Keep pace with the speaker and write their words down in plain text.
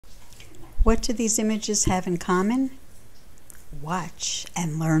What do these images have in common? Watch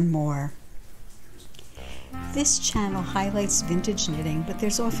and learn more. This channel highlights vintage knitting, but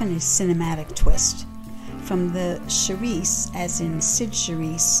there's often a cinematic twist. From the Charisse, as in Sid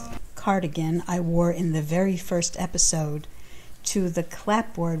Charisse, cardigan I wore in the very first episode, to the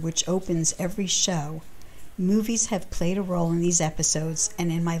clapboard which opens every show, movies have played a role in these episodes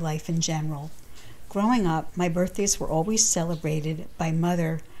and in my life in general. Growing up, my birthdays were always celebrated by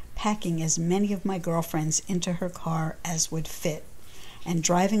Mother packing as many of my girlfriends into her car as would fit, and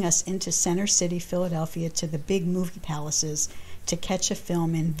driving us into Center City, Philadelphia, to the big movie palaces to catch a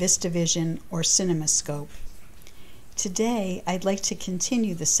film in VistaVision or CinemaScope. Today, I'd like to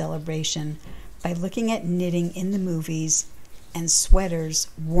continue the celebration by looking at knitting in the movies and sweaters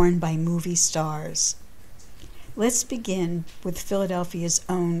worn by movie stars. Let's begin with Philadelphia's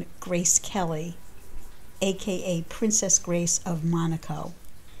own Grace Kelly, aka Princess Grace of Monaco.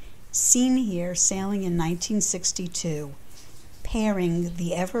 Seen here sailing in 1962, pairing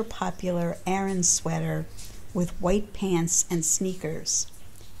the ever-popular Aran sweater with white pants and sneakers,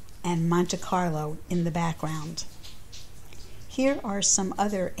 and Monte Carlo in the background. Here are some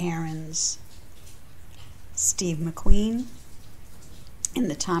other Arans. Steve McQueen in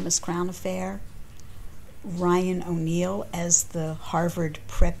the Thomas Crown Affair, Ryan O'Neal as the Harvard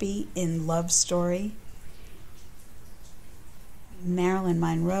preppy in Love Story. Marilyn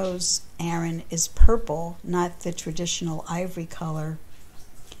Monroe's Aran is purple, not the traditional ivory color.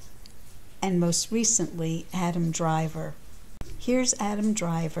 And most recently, Adam Driver. Here's Adam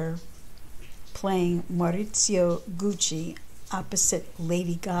Driver playing Maurizio Gucci opposite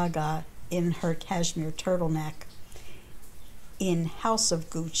Lady Gaga in her cashmere turtleneck in House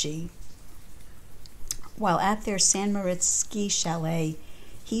of Gucci. While at their San Moritz ski chalet,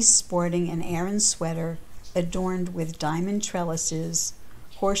 he's sporting an Aran sweater adorned with diamond trellises,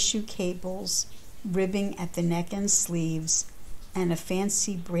 horseshoe cables, ribbing at the neck and sleeves, and a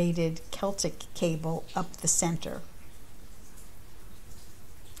fancy braided Celtic cable up the center.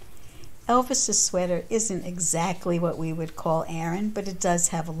 Elvis's sweater isn't exactly what we would call Aran, but it does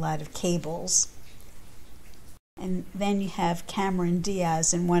have a lot of cables. And then you have Cameron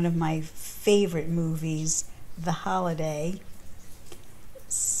Diaz in one of my favorite movies, The Holiday.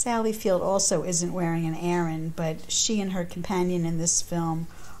 Sally Field also isn't wearing an Aran, but she and her companion in this film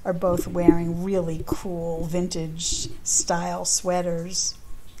are both wearing really cool vintage style sweaters.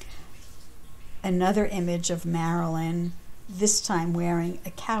 Another image of Marilyn, this time wearing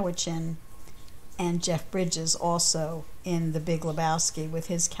a Cowichan, and Jeff Bridges also in The Big Lebowski with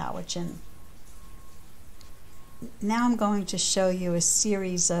his Cowichan. Now I'm going to show you a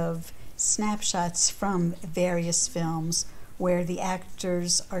series of snapshots from various films where the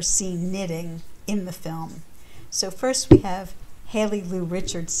actors are seen knitting in the film. So first we have Haley Lu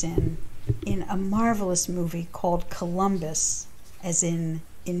Richardson in a marvelous movie called Columbus, as in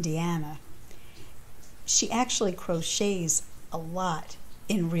Indiana. She actually crochets a lot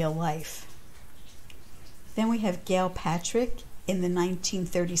in real life. Then we have Gail Patrick in the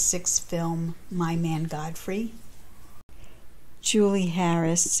 1936 film My Man Godfrey. Julie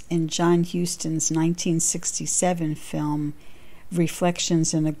Harris in John Huston's 1967 film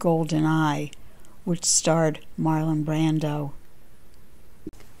Reflections in a Golden Eye, which starred Marlon Brando.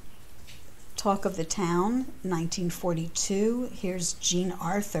 Talk of the Town, 1942. Here's Jean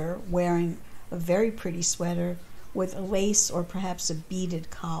Arthur wearing a very pretty sweater with a lace or perhaps a beaded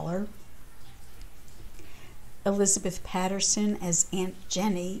collar. Elizabeth Patterson as Aunt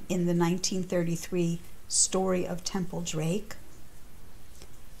Jenny in the 1933 Story of Temple Drake.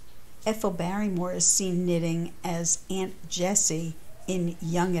 Ethyl Barrymore is seen knitting as Aunt Jessie in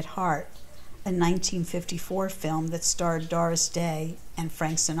Young at Heart, a 1954 film that starred Doris Day and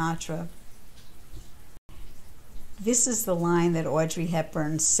Frank Sinatra. This is the line that Audrey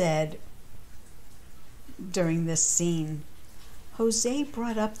Hepburn said during this scene. Jose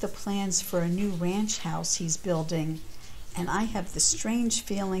brought up the plans for a new ranch house he's building, and I have the strange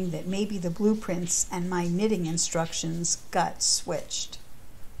feeling that maybe the blueprints and my knitting instructions got switched.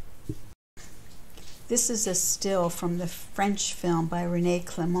 This is a still from the French film by René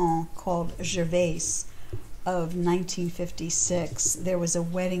Clément called Gervaise of 1956. There was a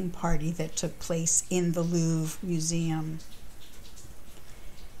wedding party that took place in the Louvre Museum.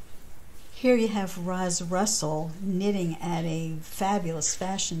 Here you have Roz Russell knitting at a fabulous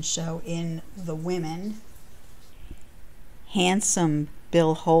fashion show in The Women. Handsome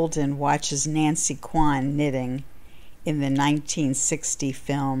Bill Holden watches Nancy Kwan knitting in the 1960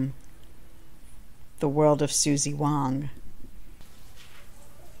 film The World of Susie Wong.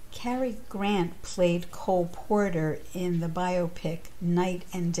 Cary Grant played Cole Porter in the biopic Night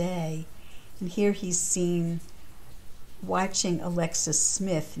and Day, And here he's seen watching Alexis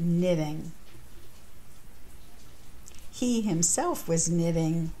Smith knitting. He himself was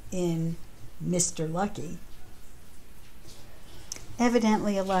knitting in Mr. Lucky.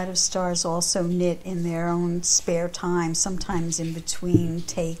 Evidently, a lot of stars also knit in their own spare time, sometimes in between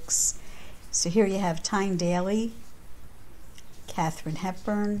takes. So here you have Tyne Daly, Katherine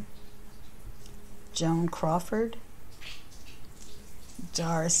Hepburn, Joan Crawford,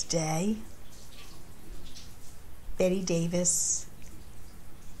 Doris Day, Bette Davis,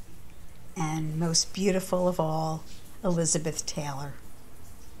 and most beautiful of all, Elizabeth Taylor.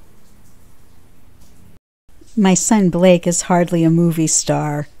 My son Blake is hardly a movie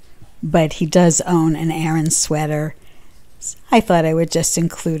star, but he does own an Aran sweater. I thought I would just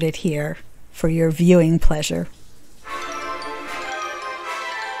include it here for your viewing pleasure.